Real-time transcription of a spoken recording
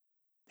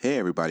Hey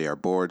everybody, our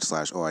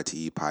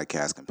board/OITE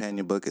podcast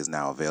companion book is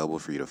now available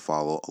for you to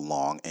follow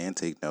along and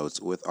take notes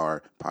with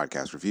our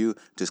podcast review.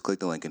 Just click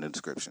the link in the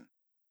description.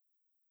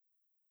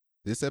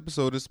 This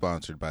episode is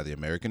sponsored by the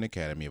American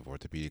Academy of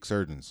Orthopedic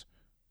Surgeons.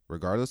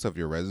 Regardless of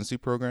your residency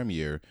program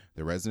year,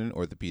 the Resident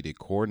Orthopedic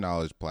Core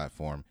Knowledge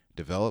Platform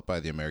developed by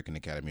the American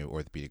Academy of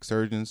Orthopedic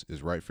Surgeons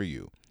is right for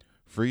you.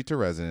 Free to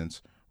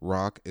residents,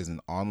 ROC is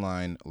an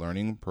online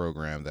learning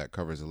program that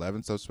covers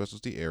 11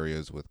 subspecialty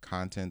areas with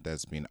content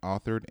that's being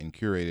authored and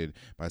curated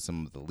by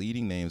some of the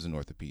leading names in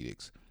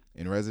orthopedics.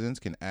 And residents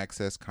can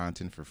access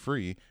content for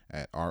free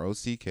at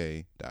rock.aos.org.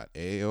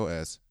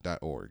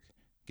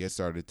 Get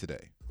started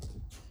today.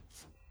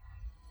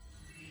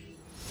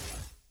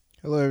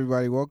 Hello,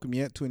 everybody. Welcome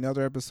yet to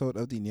another episode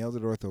of the Nailed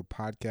It Ortho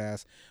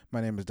podcast.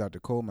 My name is Dr.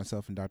 Cole.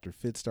 Myself and Dr.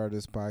 Fitz started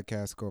this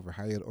podcast to go over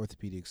high-yield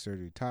orthopedic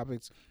surgery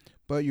topics,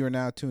 but you are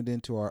now tuned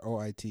into our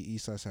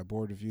OITE/our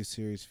board review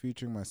series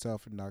featuring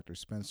myself and Dr.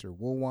 Spencer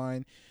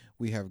Woolwine.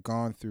 We have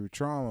gone through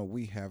trauma.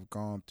 We have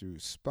gone through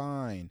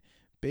spine,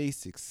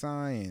 basic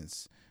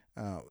science.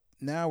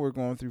 Now we're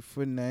going through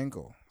foot and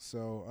ankle.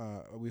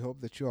 So we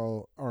hope that you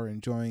all are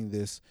enjoying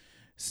this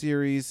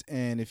series,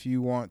 and if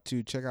you want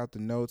to check out the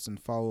notes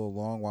and follow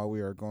along while we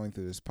are going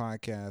through this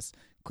podcast,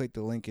 click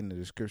the link in the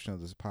description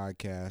of this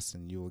podcast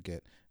and you will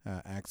get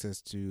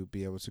access to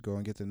be able to go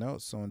and get the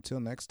notes. So until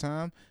next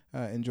time,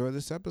 enjoy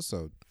this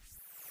episode.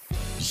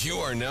 You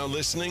are now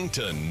listening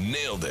to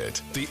Nailed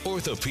It, the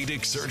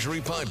Orthopedic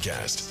Surgery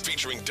Podcast,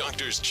 featuring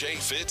Doctors Jay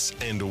Fitz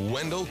and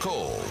Wendell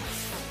Cole.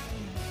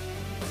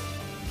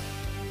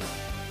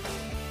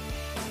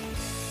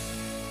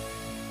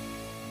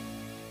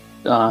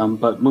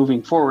 But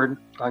moving forward,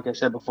 like I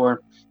said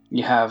before,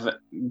 you have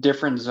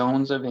different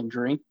zones of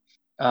injury.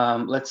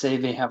 Let's say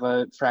they have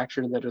a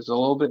fracture that is a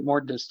little bit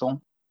more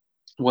distal.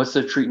 What's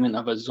the treatment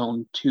of a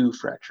zone 2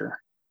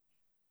 fracture?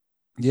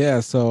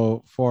 Yeah,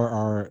 so for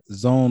our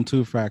zone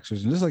 2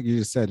 fractures, and just like you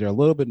just said, they're a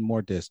little bit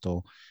more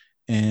distal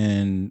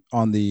and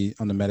on the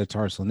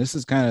metatarsal. And this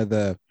is kind of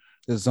the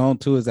zone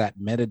 2 is that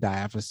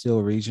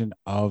metadiaphyseal region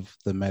of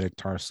the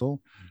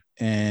metatarsal.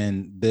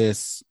 And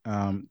this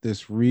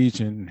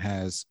region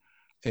has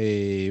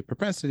a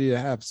propensity to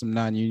have some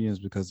non-unions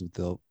because of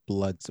the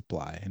blood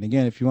supply. And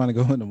again, if you want to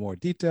go into more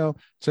detail,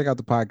 check out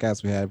the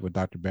podcast we had with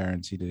Dr.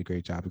 Behrens. He did a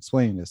great job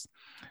explaining this.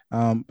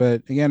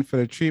 But again, for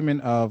the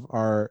treatment of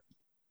our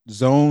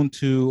zone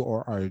 2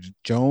 or our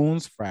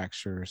Jones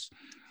fractures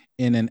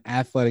in an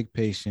athletic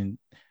patient,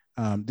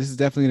 this is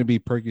definitely going to be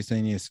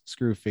percutaneous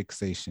screw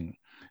fixation.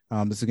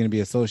 This is going to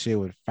be associated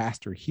with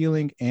faster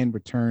healing and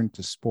return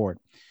to sport.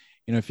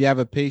 You know, if you have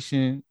a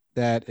patient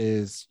that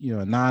is,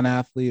 a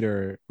non-athlete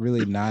or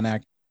really not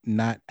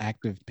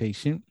active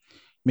patient,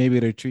 maybe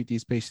to treat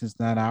these patients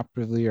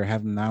non-operatively or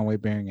have them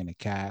non-weight bearing in a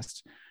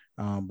cast.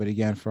 But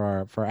again,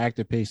 for our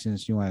active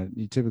patients,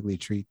 you typically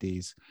treat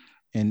these.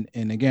 And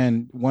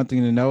again, one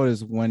thing to note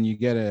is when you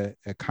get a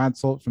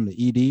consult from the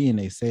ED and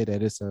they say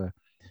that it's a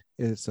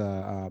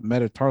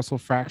metatarsal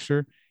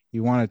fracture,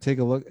 you want to take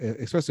a look,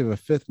 especially with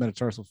a fifth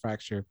metatarsal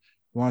fracture.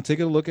 You want to take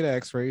a look at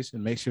x-rays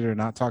and make sure they're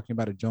not talking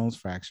about a Jones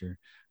fracture,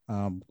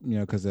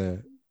 because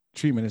the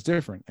treatment is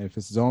different. If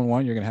it's zone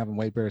 1, you're going to have them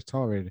weight bear as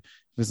tolerated. If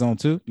it's zone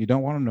 2, you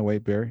don't want them to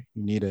weight bear.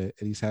 You need to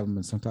at least have them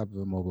in some type of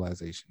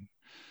immobilization.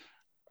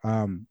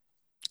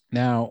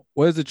 Now,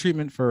 what is the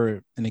treatment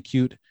for an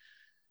acute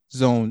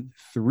zone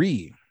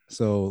 3?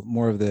 So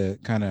more of the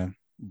kind of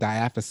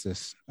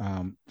diaphysis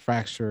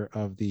fracture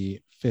of the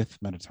fifth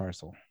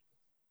metatarsal.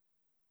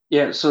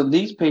 Yeah, so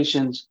these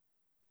patients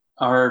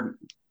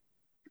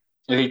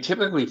they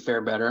typically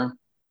fare better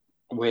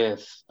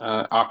with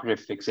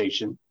operative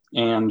fixation.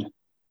 And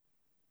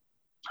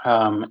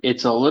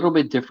it's a little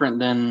bit different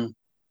than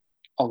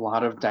a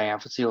lot of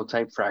diaphyseal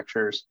type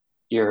fractures.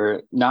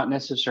 You're not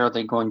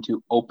necessarily going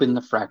to open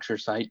the fracture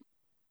site,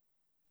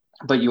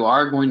 but you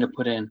are going to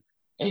put in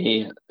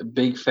a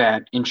big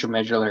fat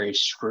intramedullary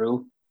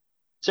screw,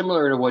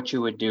 similar to what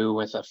you would do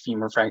with a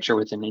femur fracture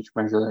with an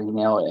intramedullary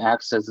nail. It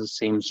acts as the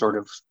same sort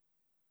of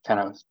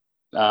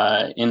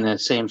in the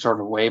same sort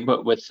of way,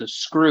 but with the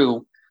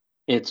screw,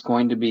 it's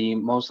going to be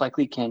most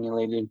likely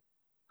cannulated,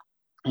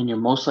 and you're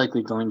most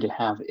likely going to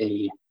have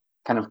a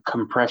kind of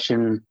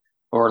compression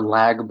or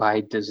lag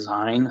by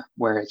design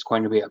where it's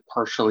going to be a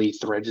partially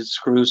threaded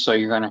screw. So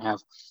you're going to have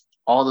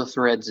all the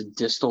threads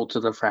distal to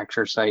the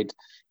fracture site,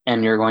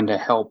 and you're going to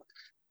help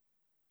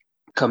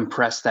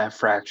compress that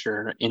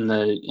fracture in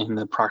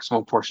the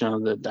proximal portion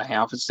of the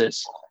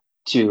diaphysis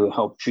to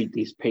help treat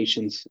these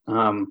patients.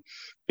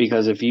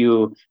 Because if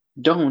you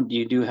don't,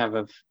 you do have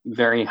a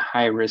very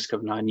high risk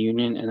of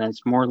non-union, and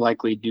that's more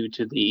likely due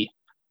to the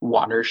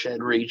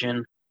watershed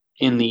region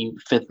in the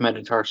fifth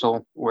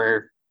metatarsal,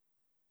 where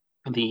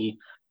the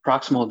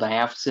proximal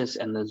diaphysis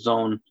and the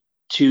zone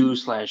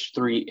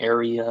 2/3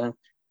 area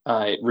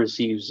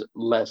receives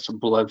less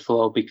blood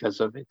flow because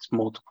of its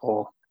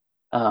multiple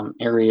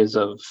areas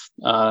of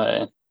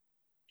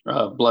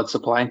blood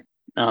supply.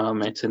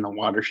 It's in the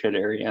watershed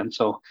area, and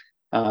so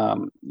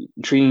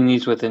treating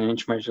these with an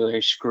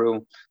intramedullary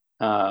screw,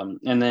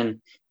 and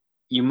then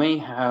you may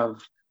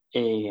have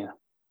a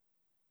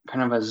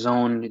kind of a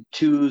zone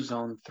 2,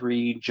 zone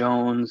 3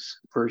 Jones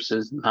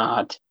versus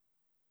not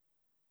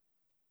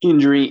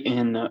injury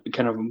in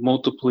kind of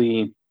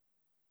multiply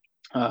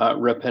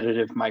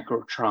repetitive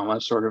micro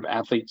trauma sort of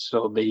athletes.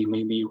 So they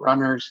may be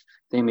runners,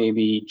 they may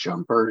be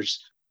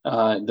jumpers,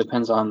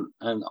 depends on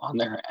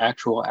their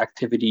actual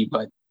activity.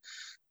 But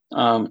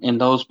in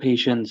those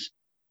patients,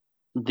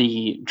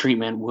 the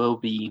treatment will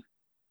be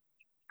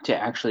to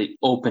actually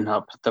open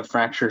up the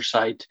fracture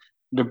site,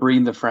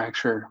 debride the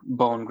fracture,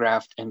 bone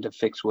graft, and to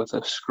fix with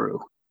a screw.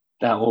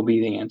 That will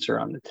be the answer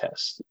on the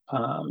test.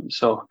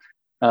 So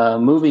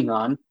moving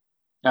on,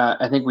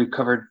 I think we've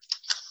covered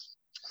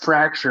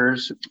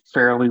fractures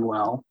fairly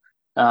well.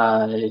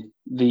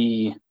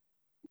 The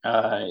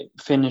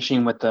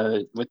finishing with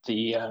the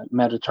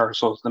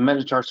metatarsals. The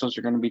metatarsals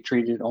are going to be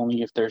treated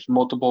only if there's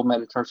multiple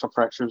metatarsal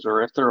fractures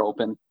or if they're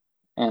open.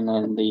 And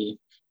then the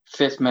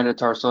fifth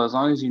metatarsal, as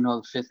long as you know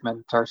the fifth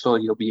metatarsal,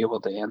 you'll be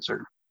able to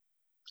answer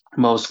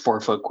most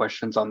forefoot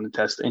questions on the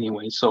test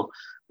anyway. So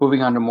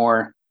moving on to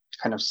more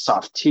kind of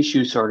soft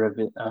tissue sort of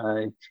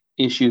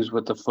issues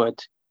with the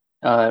foot.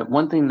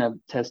 One thing that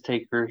test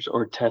takers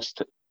or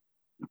test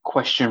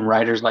question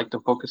writers like to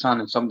focus on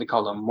is something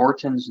called a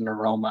Morton's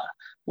neuroma.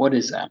 What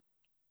is that?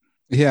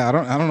 Yeah, I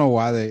don't know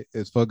why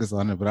it's focused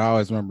on it, but I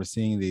always remember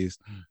seeing these.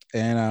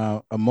 And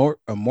a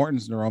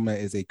Morton's neuroma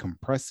is a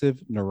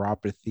compressive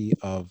neuropathy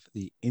of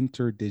the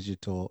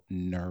interdigital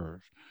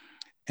nerve.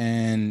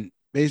 And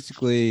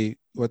basically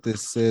what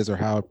this is or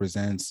how it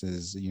presents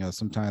is,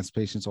 sometimes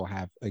patients will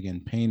have,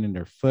 again, pain in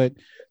their foot.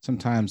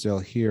 Sometimes they'll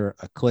hear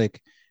a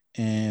click,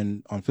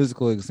 and on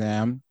physical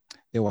exam,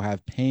 they will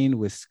have pain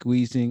with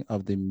squeezing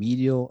of the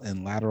medial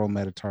and lateral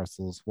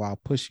metatarsals while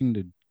pushing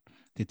the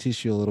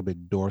tissue a little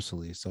bit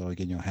dorsally. So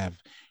again, you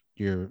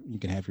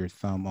can have your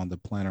thumb on the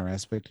plantar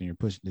aspect and you're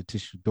pushing the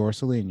tissue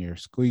dorsally and you're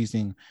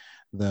squeezing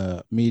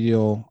the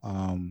medial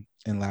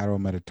and lateral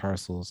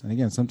metatarsals. And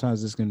again,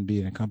 sometimes this can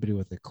be accompanied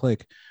with a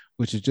click,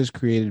 which is just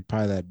created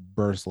by that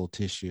bursal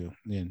tissue.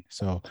 And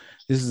so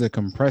this is a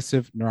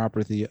compressive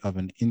neuropathy of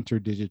an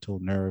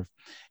interdigital nerve.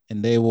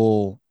 And they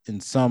will,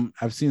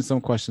 I've seen some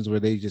questions where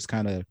they just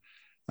kind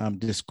of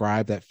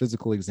describe that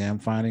physical exam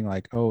finding,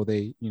 like, oh,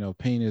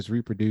 pain is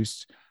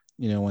reproduced,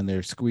 when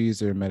they're squeezed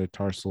their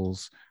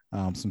metatarsals.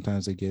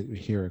 Sometimes they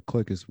hear a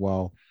click as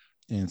well.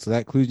 And so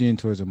that clues you in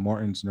towards a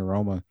Morton's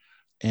neuroma.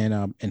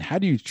 And how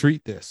do you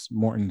treat this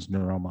Morton's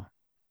neuroma?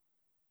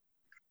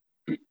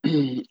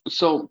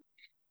 So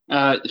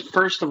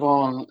first of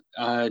all,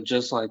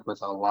 just like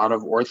with a lot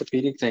of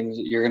orthopedic things,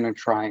 you're going to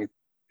try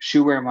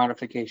shoe wear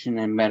modification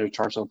and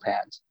metatarsal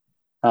pads.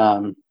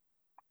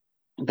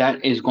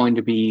 That is going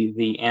to be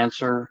the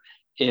answer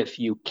if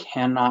you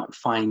cannot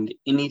find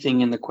anything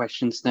in the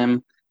question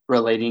stem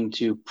relating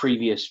to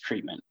previous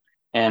treatment.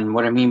 And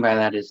what I mean by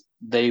that is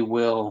they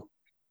will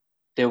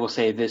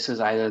say this is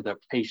either the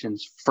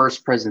patient's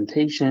first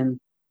presentation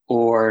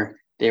or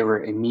they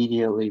were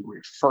immediately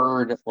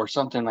referred or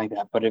something like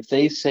that. But if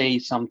they say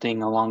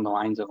something along the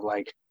lines of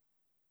like,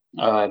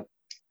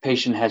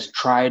 patient has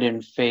tried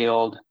and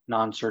failed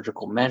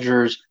non-surgical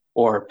measures,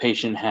 or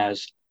patient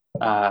has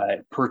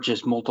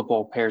purchased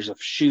multiple pairs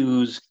of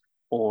shoes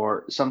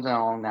or something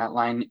along that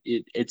line,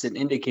 it's an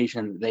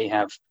indication that they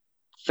have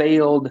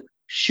failed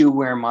shoe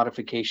wear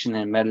modification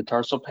and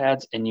metatarsal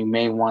pads, and you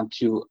may want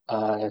to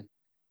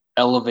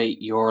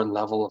elevate your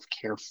level of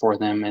care for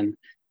them. And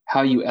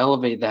how you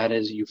elevate that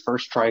is you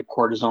first try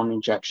cortisone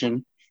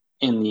injection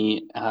in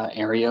the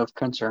area of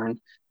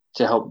concern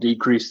to help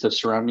decrease the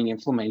surrounding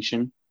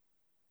inflammation.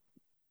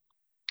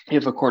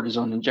 If a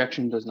cortisone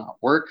injection does not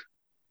work,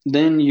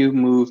 then you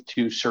move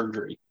to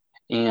surgery.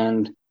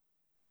 And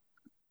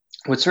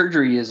what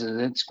surgery is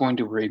it's going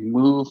to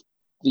remove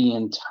the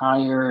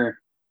entire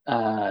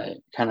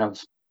kind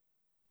of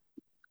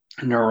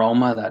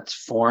neuroma that's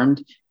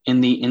formed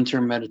in the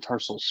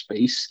intermetatarsal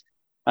space.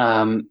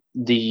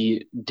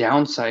 The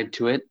downside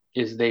to it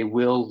is they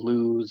will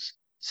lose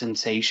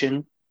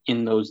sensation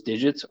in those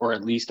digits, or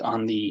at least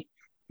on the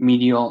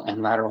medial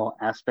and lateral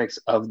aspects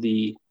of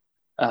the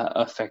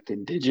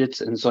affected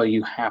digits. And so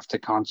you have to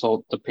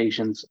consult the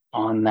patients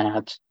on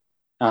that,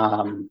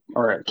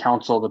 or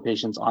counsel the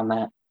patients on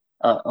that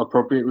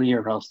appropriately,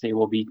 or else they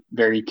will be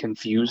very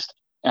confused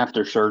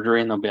after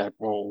surgery, and they'll be like,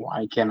 well,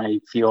 why can't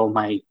I feel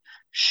my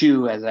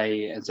shoe as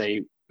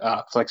I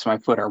flex my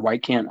foot, or why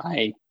can't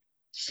I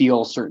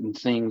feel certain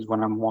things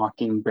when I'm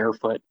walking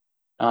barefoot?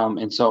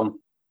 And so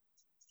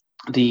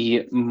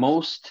the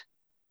most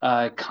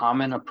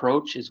common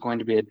approach is going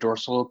to be a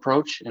dorsal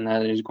approach, and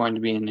that is going to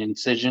be an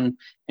incision,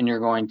 and you're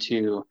going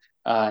to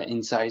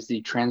incise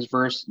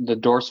the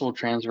dorsal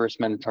transverse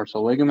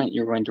metatarsal ligament.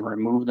 You're going to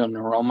remove the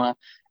neuroma,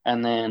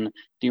 and then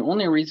the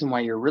only reason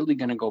why you're really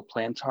going to go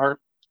plantar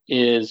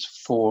is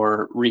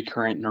for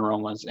recurrent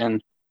neuromas.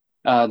 And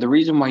the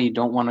reason why you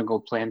don't want to go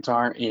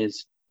plantar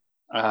is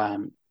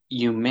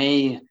you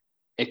may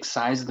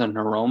excise the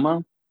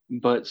neuroma,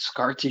 but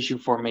scar tissue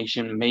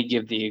formation may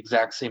give the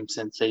exact same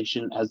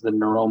sensation as the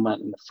neuroma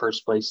in the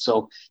first place.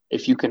 So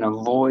if you can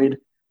avoid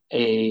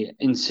a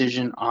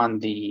incision on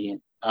the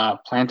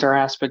plantar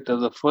aspect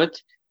of the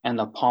foot and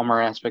the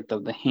palmar aspect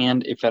of the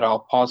hand. If at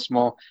all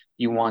possible,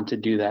 you want to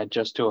do that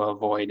just to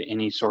avoid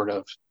any sort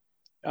of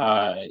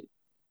kind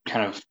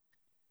of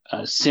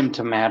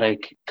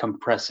symptomatic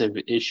compressive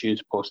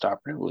issues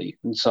postoperatively.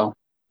 And so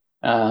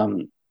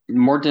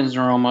Morton's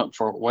neuroma,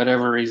 for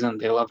whatever reason,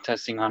 they love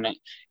testing on it.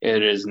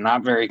 It is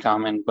not very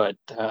common, but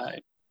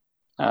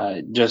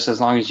just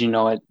as long as you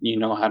know it, you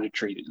know how to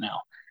treat it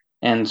now.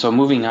 And so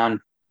moving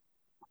on,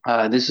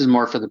 this is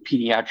more for the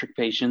pediatric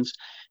patients.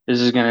 This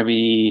is going to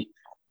be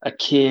a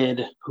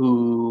kid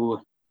who,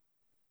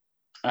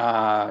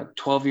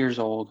 12 years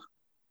old,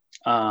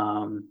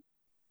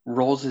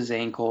 rolls his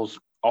ankles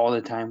all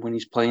the time when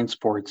he's playing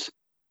sports,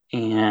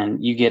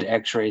 and you get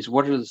x-rays.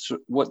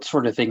 What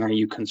sort of thing are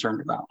you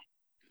concerned about?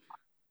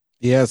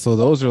 Yeah, so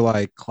those are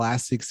like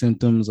classic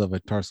symptoms of a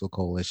tarsal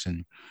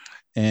coalition.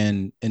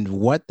 And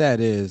what that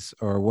is,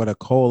 or what a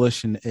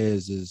coalition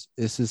is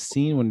this is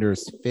seen when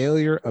there's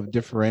failure of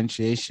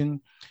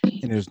differentiation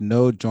and there's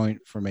no joint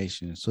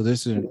formation. So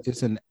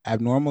it's an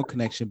abnormal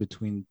connection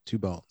between two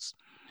bones.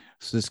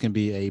 So this can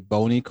be a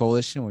bony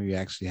coalition where you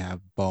actually have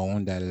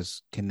bone that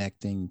is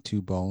connecting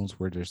two bones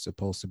where there's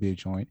supposed to be a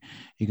joint.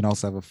 You can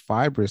also have a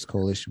fibrous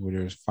coalition where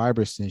there's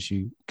fibrous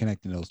tissue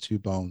connecting those two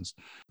bones.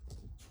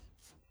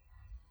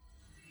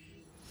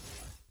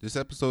 This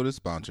episode is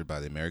sponsored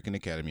by the American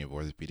Academy of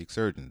Orthopedic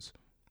Surgeons.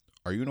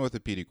 Are you an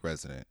orthopedic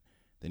resident?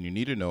 Then you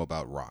need to know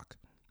about ROCK.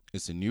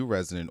 It's a new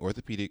resident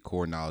orthopedic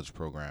core knowledge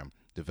program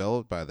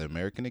developed by the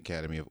American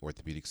Academy of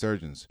Orthopedic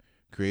Surgeons.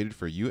 Created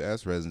for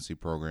U.S. residency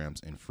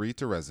programs and free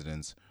to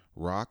residents,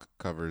 ROCK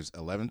covers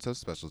 11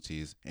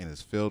 subspecialties and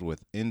is filled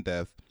with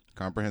in-depth,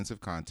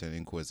 comprehensive content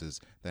and quizzes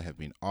that have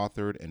been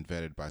authored and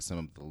vetted by some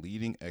of the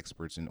leading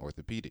experts in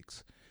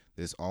orthopedics.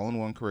 This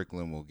all-in-one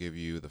curriculum will give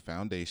you the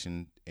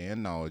foundation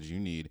and knowledge you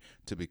need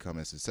to become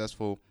a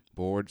successful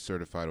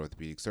board-certified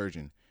orthopedic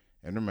surgeon.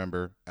 And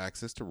remember,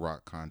 access to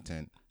ROCK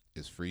content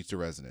is free to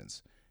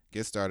residents.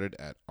 Get started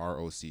at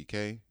rock.aaos.org.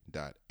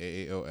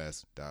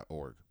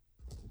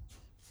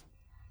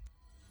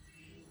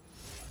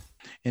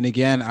 And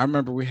again, I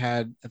remember we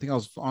had, I think I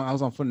was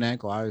on foot and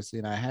ankle, obviously,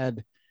 and I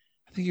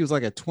think he was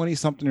like a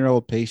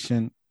 20-something-year-old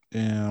patient,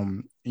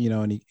 and he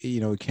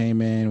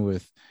came in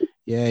with,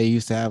 he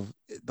used to have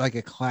like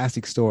a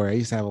classic story. I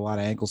used to have a lot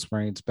of ankle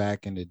sprains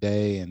back in the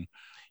day, and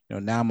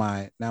now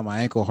my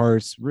ankle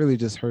really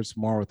just hurts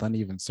more with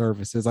uneven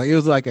surfaces. Like it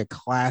was like a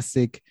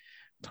classic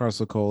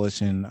tarsal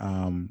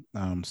coalition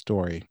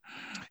story.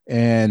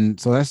 And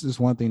so that's just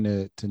one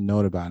thing to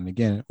note about. And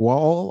again,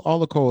 while all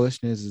the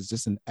coalition is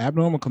just an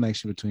abnormal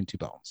connection between two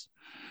bones.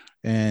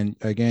 And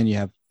again, you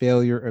have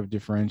failure of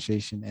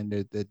differentiation, and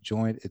the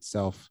joint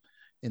itself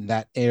in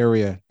that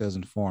area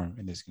doesn't form.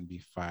 And this can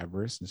be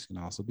fibrous, and this can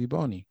also be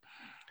bony.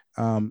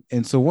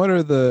 And so what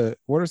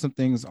are some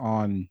things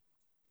on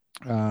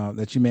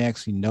that you may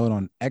actually note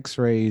on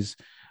x-rays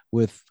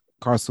with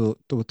tarsal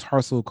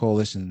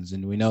coalitions?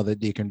 And we know that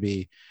there can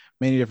be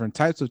many different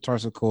types of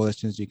tarsal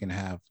coalitions. You can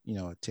have,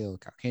 a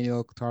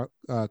talocalcaneal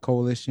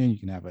coalition. You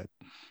can have a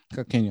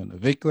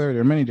calcaneonavicular.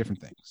 There are many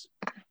different things.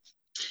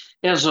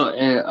 Yeah, so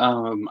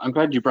I'm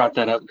glad you brought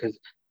that up, because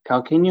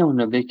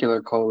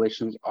calcaneonavicular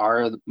coalitions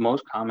are the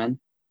most common.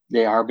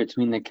 They are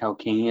between the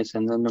calcaneus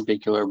and the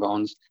navicular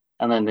bones.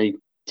 And then the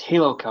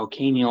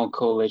talocalcaneal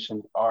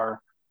coalitions are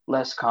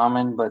less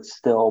common, but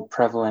still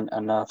prevalent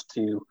enough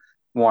to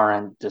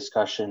warrant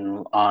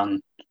discussion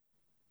on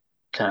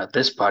kind of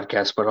this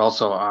podcast, but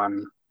also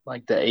on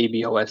like the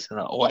ABOS and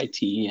the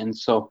OITE. And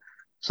so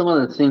some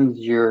of the things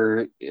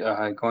you're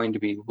going to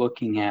be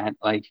looking at,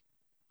 like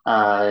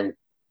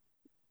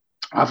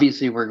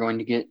obviously we're going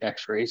to get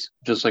x-rays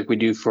just like we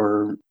do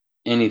for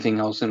anything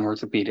else in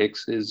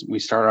orthopedics. Is we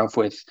start off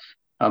with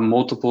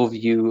multiple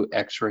view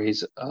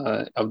x-rays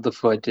of the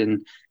foot,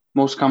 and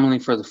most commonly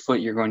for the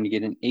foot you're going to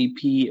get an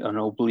AP, an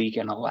oblique,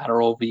 and a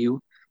lateral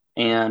view.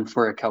 And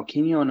for a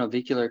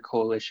calcaneonavicular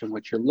coalition,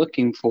 what you're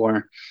looking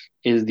for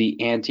is the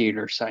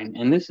anterior sign.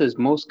 And this is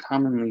most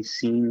commonly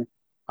seen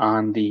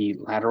on the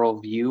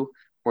lateral view,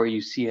 where you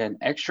see an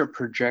extra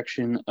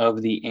projection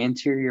of the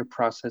anterior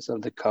process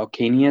of the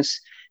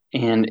calcaneus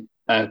and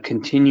a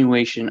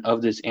continuation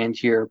of this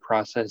anterior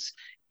process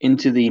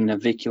into the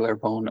navicular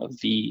bone of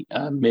the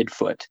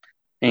midfoot.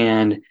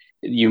 And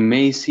you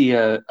may see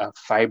a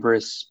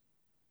fibrous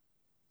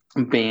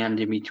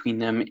band in between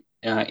them,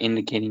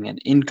 indicating an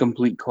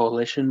incomplete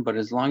coalition. But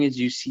as long as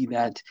you see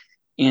that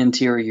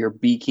anterior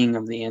beaking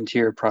of the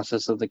anterior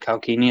process of the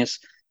calcaneus,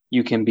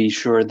 you can be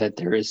sure that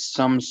there is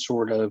some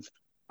sort of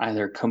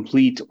either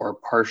complete or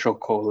partial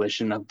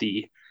coalition of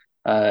the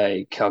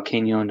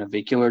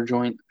calcaneonavicular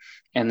joint.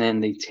 And then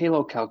the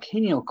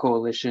talocalcaneal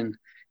coalition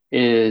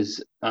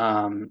is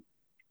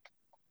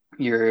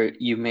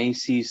you may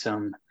see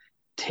some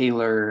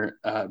talar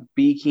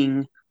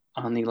beaking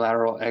on the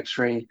lateral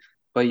x-ray,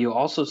 but you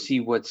also see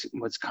what's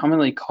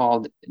commonly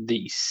called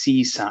the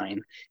C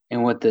sign.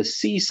 And what the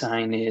C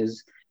sign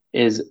is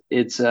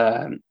it's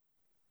kind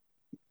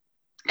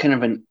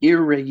of an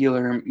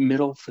irregular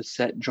middle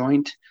facet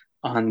joint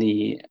on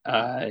the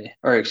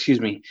or excuse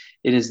me,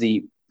 it is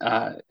the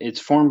it's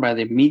formed by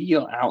the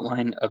medial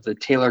outline of the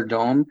talar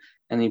dome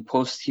and the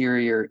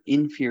posterior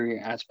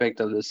inferior aspect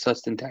of the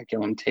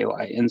sustentaculum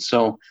tali. And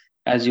so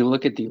as you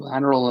look at the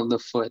lateral of the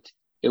foot,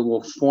 it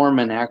will form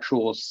an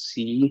actual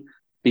C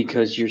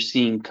because you're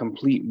seeing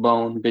complete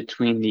bone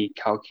between the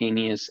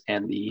calcaneus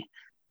and the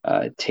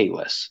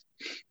talus.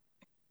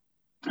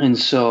 And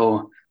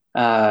so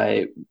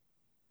the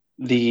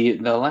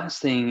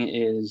last thing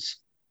is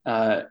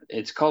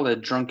it's called a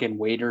drunken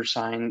waiter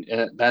sign.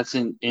 That's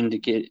an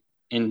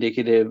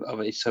indicative of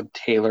a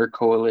subtalar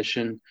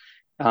coalition.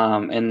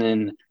 And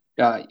then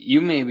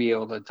you may be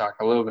able to talk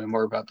a little bit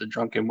more about the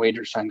drunken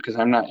waiter sign because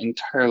I'm not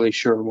entirely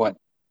sure what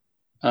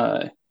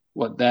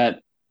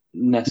that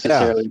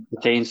necessarily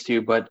pertains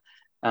to, but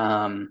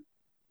the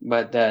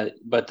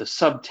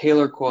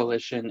subtalar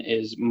coalition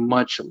is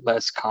much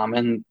less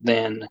common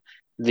than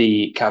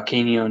the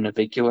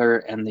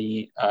calcaneonavicular and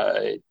the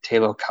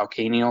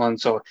talocalcaneal, and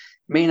so it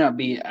may not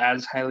be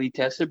as highly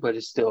tested, but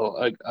it's still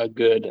a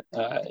good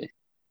kind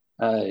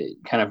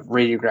of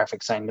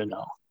radiographic sign to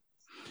know.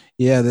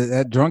 Yeah,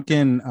 the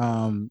drunken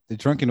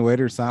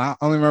waiter sign. I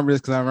only remember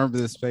this because I remember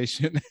this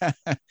patient,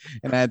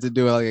 and I had to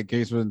do like a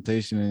case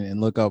presentation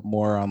and look up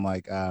more on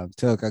like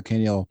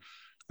talocalcaneal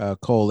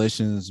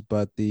coalitions.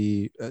 But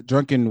the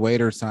drunken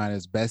waiter sign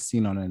is best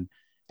seen on an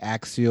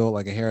axial,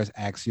 like a Harris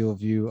axial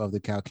view of the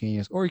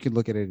calcaneus, or you could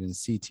look at it in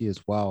CT as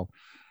well.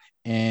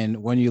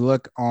 And when you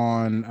look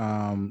on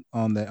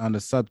the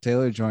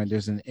subtalar joint,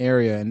 there's an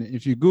area, and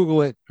if you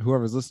Google it,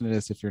 whoever's listening to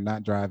this, if you're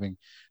not driving,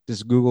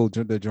 just Google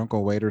the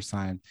drunken waiter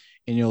sign,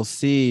 and you'll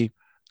see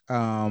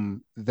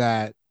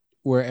that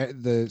where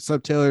the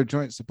subtalar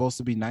joint is supposed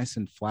to be nice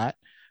and flat,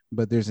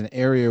 but there's an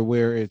area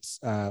where it's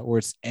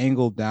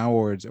angled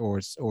downwards or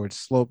it's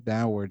sloped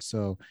downwards.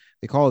 So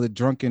they call it the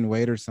drunken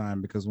waiter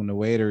sign because when the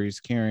waiter is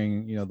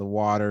carrying, the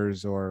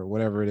waters or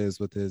whatever it is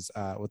with his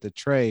with the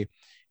tray,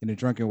 in the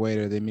drunken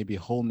waiter, they may be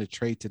holding the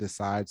tray to the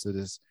side. So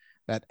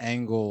that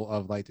angle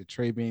of like the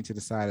tray being to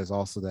the side is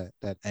also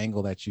that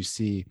angle that you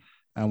see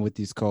with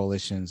these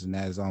coalitions, and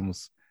that is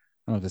almost,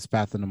 I don't know if it's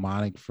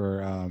pathognomonic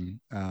for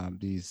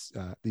these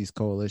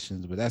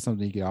coalitions, but that's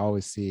something you can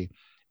always see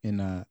in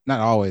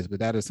not always, but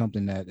that is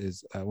something that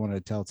is one of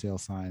the telltale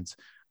signs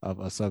of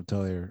a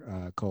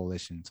subtalar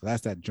coalition. So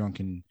that's that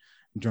drunken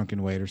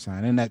waiter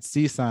sign, and that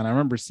C sign. I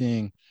remember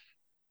seeing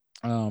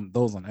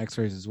those on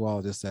x-rays as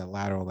well, just that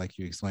lateral like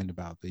you explained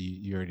about, but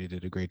you already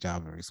did a great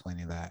job of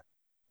explaining that.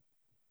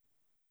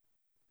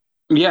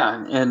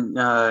 Yeah, and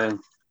I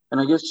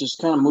guess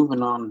just kind of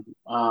moving on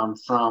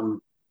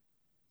from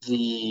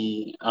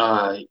the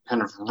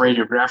kind of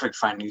radiographic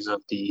findings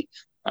of the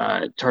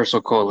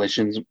tarsal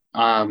coalitions.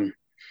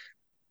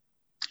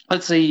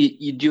 Let's say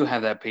you do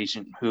have that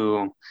patient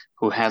who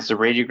has the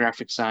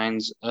radiographic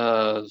signs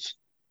of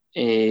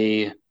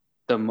the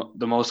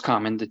most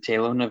common, the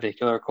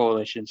talonavicular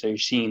coalition. So you're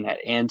seeing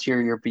that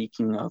anterior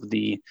beaking of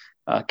the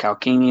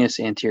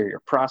calcaneus anterior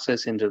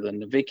process into the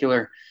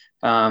navicular.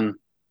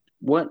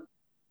 What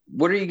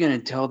are you going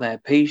to tell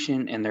that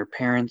patient and their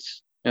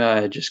parents,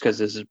 just because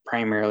this is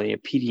primarily a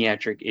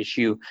pediatric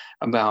issue,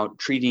 about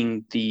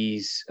treating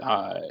these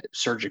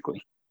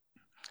surgically?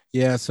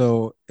 Yeah.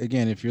 So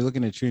again, if you're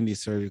looking at treating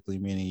these surgically,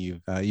 meaning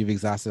you've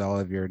exhausted all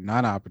of your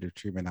non-operative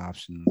treatment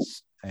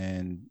options,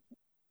 and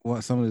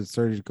what some of the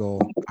surgical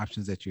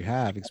options that you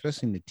have,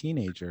 especially in the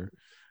teenager,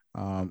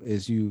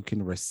 is you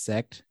can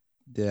resect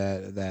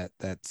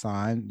that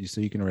sign.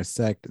 So you can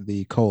resect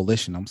the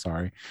coalition.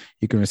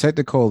 You can resect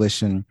the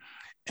coalition,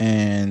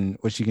 and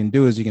what you can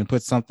do is you can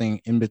put something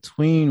in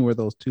between where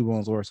those two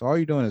bones were. So all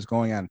you're doing is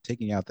going out and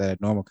taking out that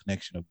abnormal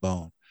connection of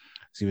bone.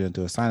 So you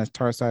do a sinus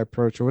tarsi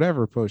approach or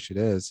whatever approach it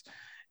is,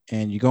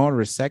 and you go and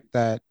resect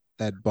that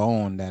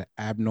bone, that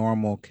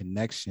abnormal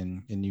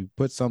connection, and you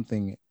put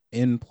something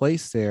in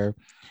place there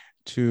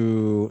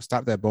to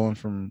stop that bone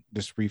from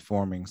just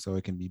reforming. So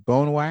it can be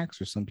bone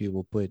wax, or some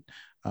people put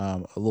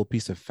a little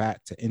piece of fat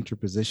to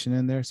interposition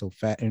in there. So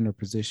fat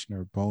interposition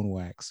or bone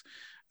wax.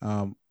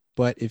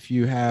 But if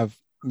you have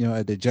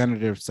a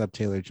degenerative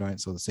subtalar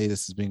joint, so say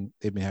they've been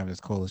having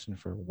this coalition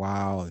for a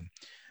while, and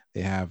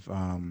they have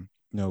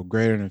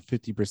greater than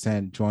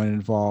 50% joint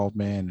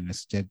involvement, and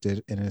it's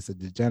a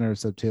degenerative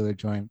subtalar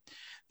joint,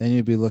 then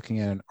you'll be looking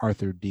at an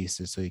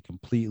arthrodesis. So you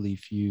completely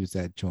fuse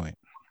that joint.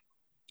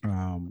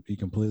 You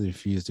completely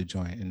fuse the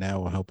joint, and that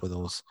will help with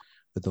those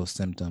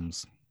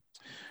symptoms.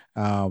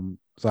 So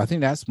I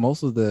think that's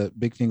most of the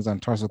big things on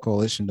tarsal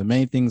coalition. The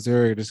main things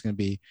there are just going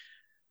to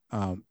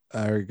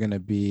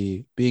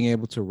be being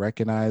able to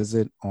recognize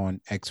it on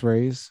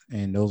x-rays,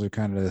 and those are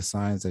kind of the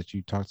signs that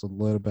you talked a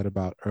little bit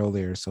about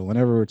earlier. So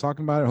whenever we're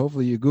talking about it,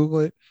 hopefully you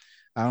Google it.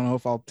 I don't know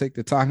if I'll take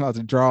the time out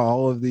to draw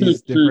all of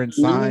these different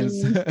signs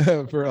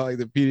for like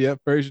the PDF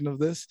version of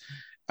this.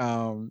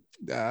 I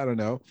don't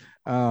know.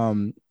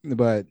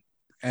 But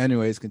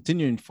anyways,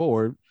 continuing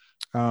forward,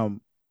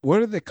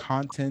 what are the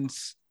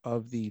contents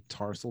of the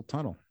tarsal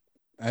tunnel?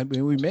 I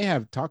mean, we may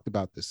have talked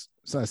about this.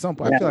 So at some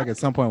point, I feel like at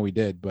some point we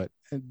did, but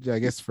I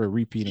guess for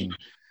repeating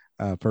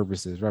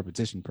purposes,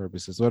 repetition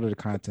purposes, what are the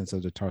contents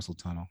of the tarsal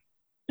tunnel?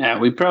 Yeah,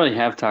 we probably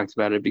have talked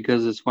about it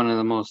because it's one of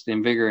the most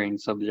invigorating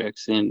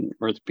subjects in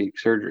orthopedic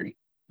surgery.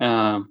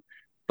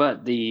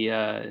 But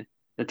the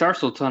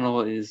tarsal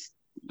tunnel is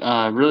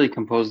really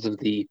composed of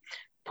the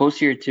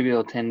posterior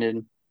tibial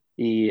tendon,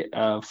 the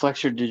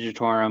flexor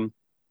digitorum,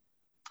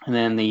 and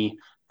then the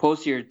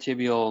posterior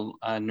tibial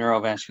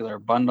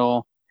neurovascular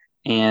bundle,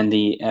 and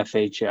the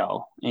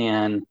FHL.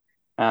 And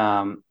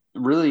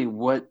really,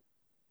 what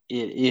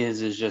it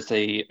is just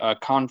a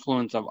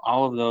confluence of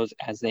all of those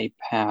as they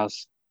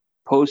pass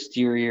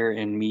posterior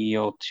and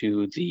medial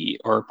to the,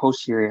 or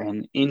posterior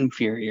and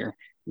inferior,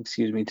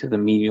 excuse me, to the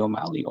medial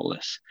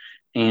malleolus.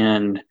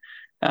 And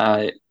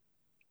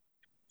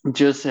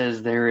just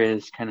as there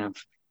is kind of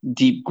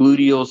deep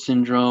gluteal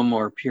syndrome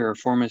or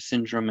piriformis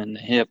syndrome in the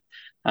hip,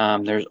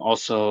 there's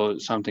also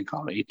something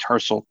called a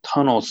tarsal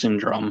tunnel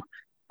syndrome.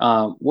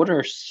 What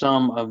are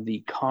some of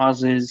the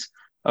causes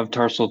of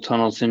tarsal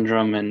tunnel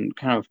syndrome, and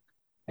kind of,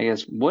 I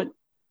guess, what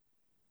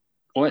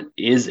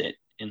is it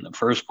in the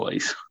first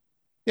place?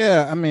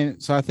 Yeah, I mean,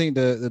 so I think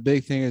the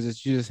big thing is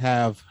that you just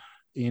have,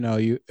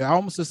 you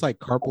almost just like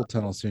carpal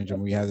tunnel syndrome,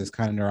 where you have this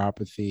kind of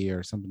neuropathy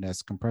or something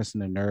that's compressing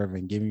the nerve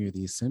and giving you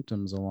these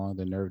symptoms along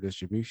the nerve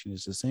distribution.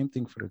 It's the same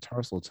thing for the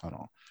tarsal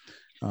tunnel.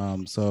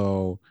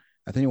 So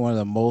I think one of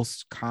the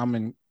most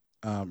common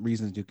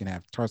reasons you can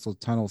have tarsal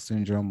tunnel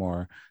syndrome,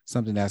 or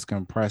something that's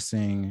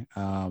compressing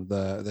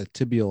the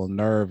tibial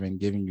nerve and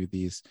giving you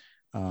these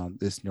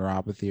this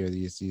neuropathy or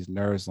these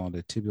nerves along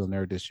the tibial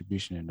nerve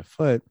distribution in the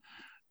foot,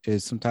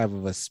 is some type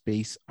of a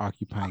space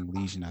occupying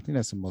lesion. I think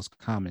that's the most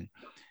common.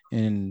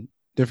 And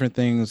different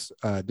things,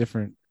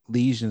 different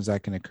lesions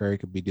that can occur. It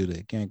could be due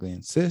to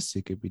ganglion cysts.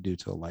 It could be due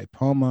to a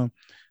lipoma,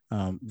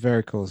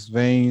 varicose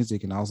veins. It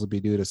can also be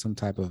due to some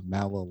type of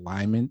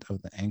malalignment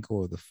of the ankle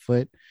or the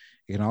foot.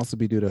 It can also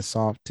be due to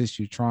soft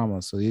tissue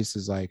trauma. So this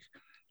is like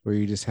where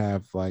you just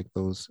have like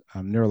those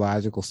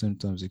neurological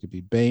symptoms. It could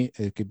be pain,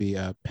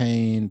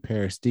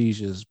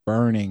 paresthesias,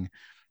 burning,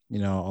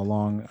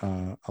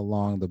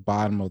 along the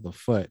bottom of the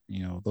foot.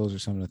 Those are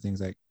some of the things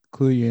that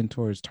clue you in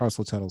towards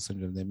tarsal tunnel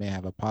syndrome. They may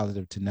have a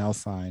positive Tinel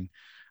sign.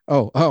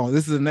 Oh,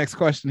 this is the next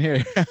question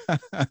here.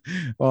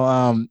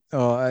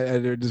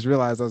 I just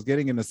realized I was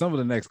getting into some of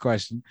the next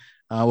question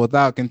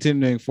without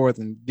continuing forth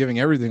and giving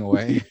everything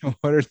away.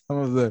 What are some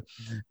of the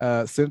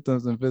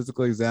symptoms and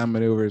physical exam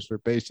maneuvers for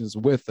patients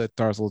with a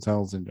tarsal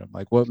tunnel syndrome?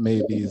 Like, what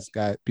may these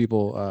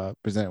people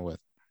present with?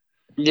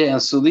 Yeah,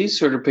 so these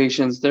sort of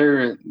patients,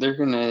 they're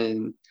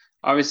gonna,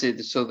 obviously,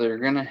 so they're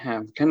gonna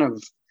have kind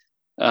of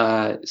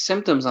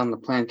symptoms on the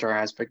plantar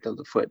aspect of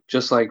the foot,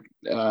 just like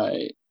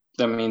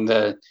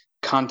the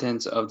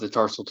contents of the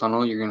tarsal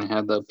tunnel. You're gonna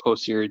have the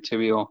posterior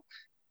tibial,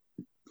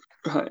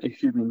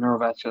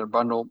 neurovascular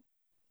bundle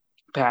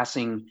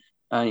passing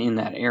in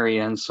that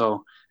area, and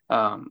so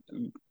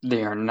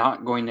they are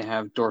not going to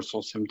have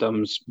dorsal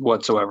symptoms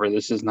whatsoever.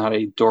 This is not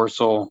a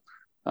dorsal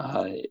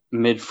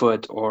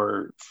midfoot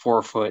or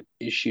forefoot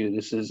issue.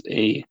 This is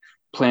a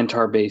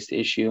plantar-based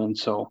issue, and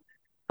so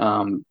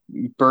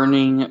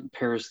burning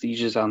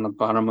paresthesias on the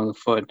bottom of the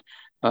foot,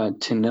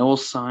 Tinel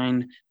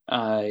sign,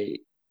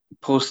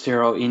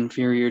 posterior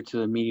inferior to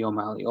the medial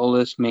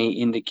malleolus may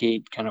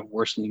indicate kind of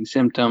worsening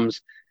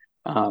symptoms.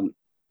 And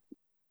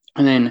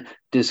then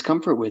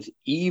discomfort with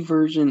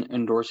eversion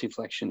and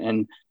dorsiflexion.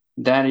 And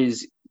that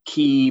is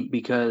key,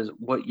 because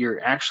what you're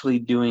actually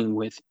doing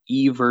with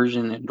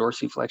eversion and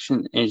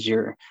dorsiflexion is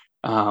you're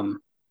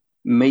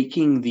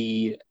making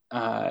the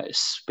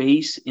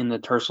space in the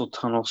tarsal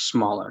tunnel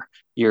smaller.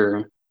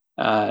 You're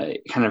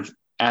kind of,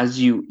 as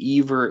you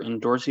evert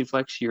and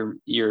dorsiflex,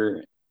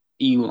 you're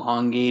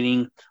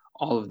elongating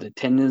all of the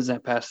tendons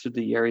that pass through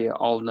the area,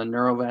 all of the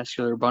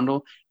neurovascular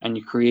bundle, and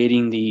you're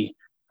creating the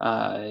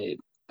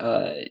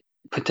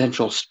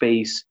potential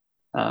space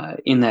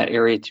in that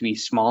area to be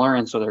smaller,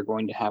 and so they're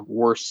going to have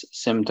worse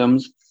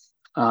symptoms.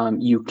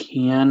 You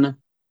can,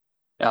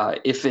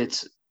 if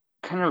it's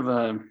kind of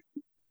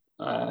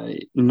a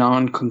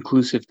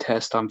non-conclusive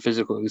test on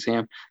physical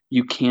exam,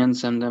 you can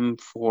send them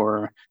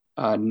for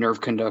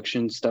nerve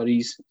conduction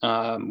studies,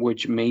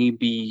 which may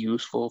be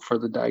useful for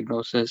the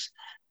diagnosis.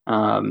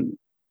 And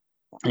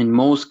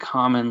most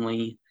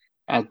commonly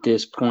at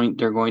this point,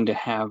 they're going to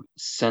have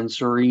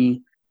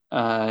sensory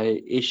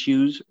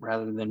issues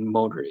rather than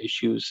motor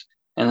issues.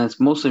 And that's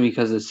mostly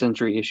because the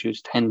sensory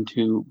issues tend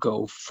to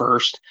go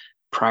first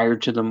prior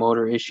to the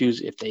motor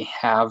issues. If they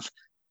have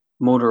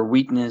motor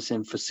weakness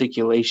and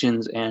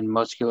fasciculations and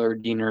muscular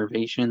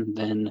denervation,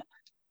 then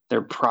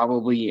they're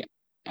probably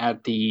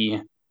at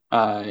the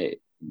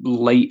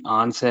late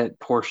onset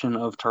portion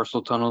of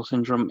tarsal tunnel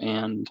syndrome,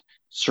 and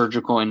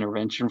surgical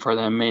intervention for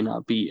them may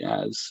not be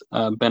as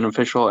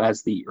beneficial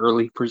as the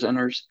early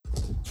presenters.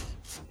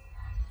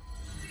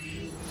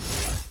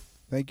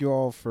 Thank you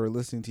all for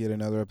listening to yet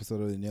another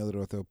episode of the Nailed It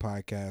Ortho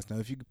podcast. Now,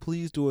 if you could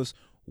please do us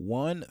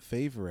one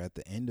favor at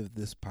the end of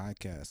this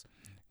podcast,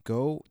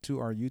 go to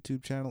our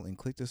YouTube channel and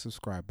click the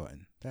subscribe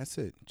button. That's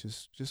it.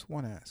 Just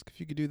one ask. If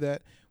you could do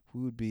that,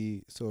 we would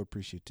be so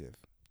appreciative.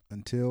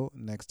 Until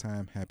next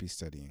time, happy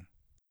studying.